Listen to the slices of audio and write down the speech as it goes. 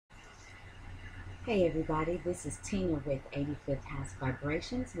Hey everybody, this is Tina with 85th House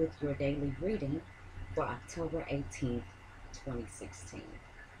Vibrations with your daily reading for October 18th, 2016.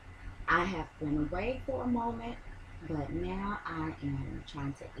 I have been away for a moment, but now I am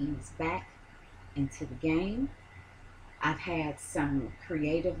trying to ease back into the game. I've had some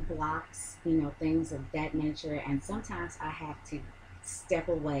creative blocks, things of that nature, and sometimes I have to step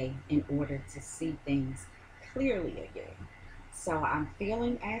away in order to see things clearly again. So I'm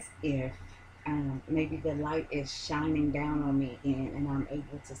feeling as if maybe the light is shining down on me again and I'm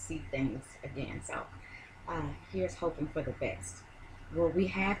able to see things again. So here's hoping for the best. What we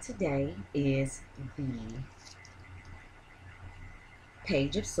have today is the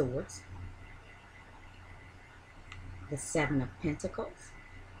Page of Swords, the Seven of Pentacles,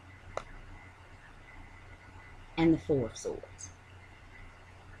 and the Four of Swords.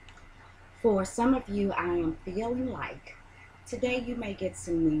 For some of you, I am feeling like today you may get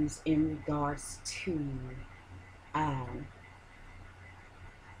some news in regards to um,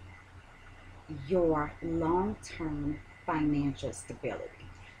 your long-term financial stability.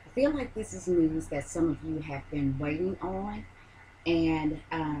 I feel like this is news that some of you have been waiting on, and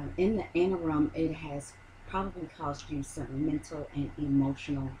in the interim, it has probably caused you some mental and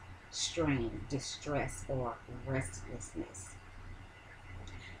emotional strain, distress, or restlessness.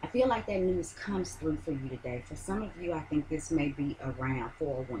 I feel like that news comes through for you today. For some of you, I think this may be around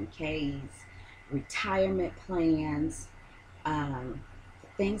 401ks, retirement plans, um,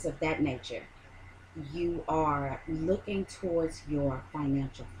 things of that nature. You are looking towards your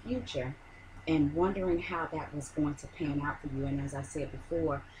financial future and wondering how that was going to pan out for you. And as I said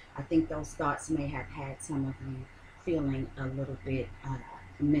before, I think those thoughts may have had some of you feeling a little bit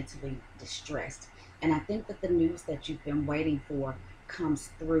mentally distressed. And I think that the news that you've been waiting for comes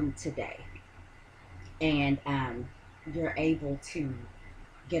through today. And you're able to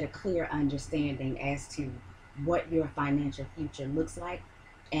get a clear understanding as to what your financial future looks like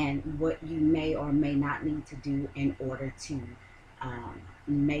and what you may or may not need to do in order to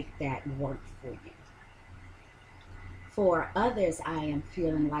make that work for you. For others, I am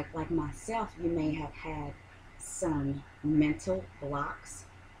feeling like myself, you may have had some mental blocks,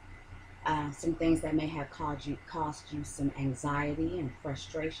 some things that may have caused you some anxiety and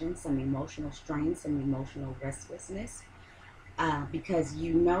frustration, some emotional strain, some emotional restlessness. Because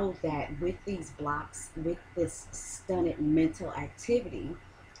you know that with these blocks, with this stunted mental activity,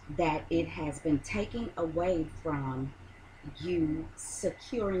 that it has been taken away from you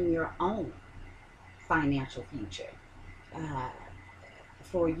securing your own financial future, uh,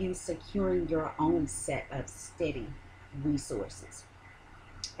 for you securing your own set of steady resources.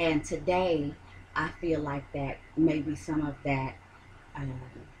 And today, I feel like that maybe some of that um,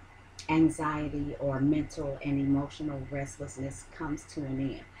 anxiety or mental and emotional restlessness comes to an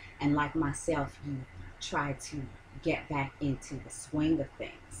end. And like myself, you try to get back into the swing of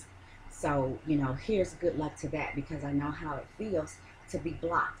things. So, here's good luck to that, because I know how it feels to be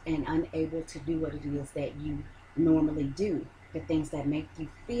blocked and unable to do what it is that you normally do, the things that make you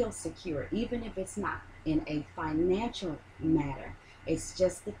feel secure, even if it's not in a financial matter. It's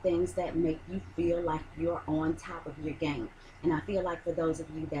just the things that make you feel like you're on top of your game. And I feel like for those of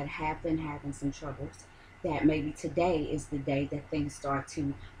you that have been having some troubles, that maybe today is the day that things start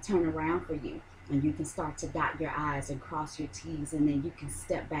to turn around for you. And you can start to dot your I's and cross your T's, and then you can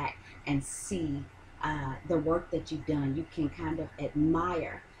step back and see the work that you've done. You can kind of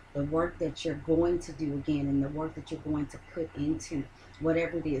admire the work that you're going to do again, and the work that you're going to put into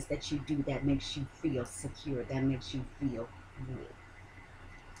whatever it is that you do that makes you feel secure, that makes you feel good.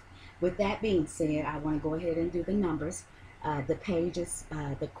 With that being said, I want to go ahead and do the numbers. The pages,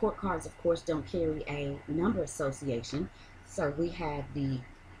 the court cards, of course, don't carry a number association. So we have the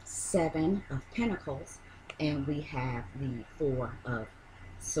Seven of Pentacles and we have the Four of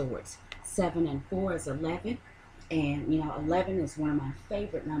Swords. 7 and 4 is 11. And, 11 is one of my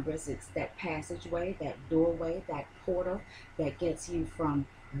favorite numbers. It's that passageway, that doorway, that portal that gets you from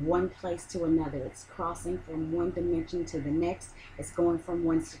one place to another. It's crossing from one dimension to the next. It's going from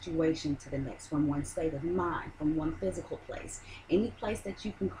one situation to the next, from one state of mind, from one physical place. Any place that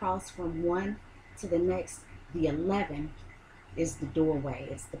you can cross from one to the next, the 11 is the doorway.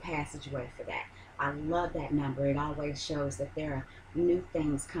 It's the passageway for that. I love that number. It always shows that there are new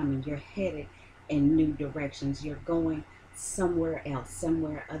things coming. You're headed in new directions. You're going somewhere else,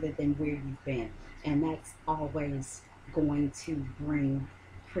 somewhere other than where you've been. And that's always going to bring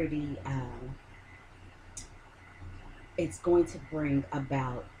pretty, it's going to bring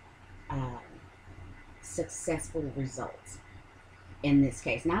about um, successful results. in this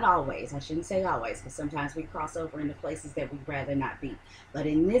case. Not always, I shouldn't say always, because sometimes we cross over into places that we'd rather not be. But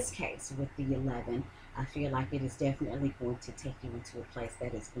in this case, with the 11, I feel like it is definitely going to take you into a place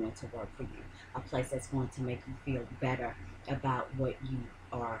that is going to work for you, a place that's going to make you feel better about what you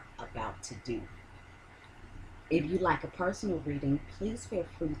are about to do. If you'd like a personal reading, please feel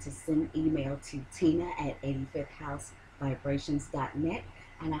free to send email to tina@85thhousevibrations.net,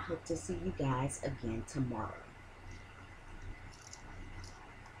 and I hope to see you guys again tomorrow.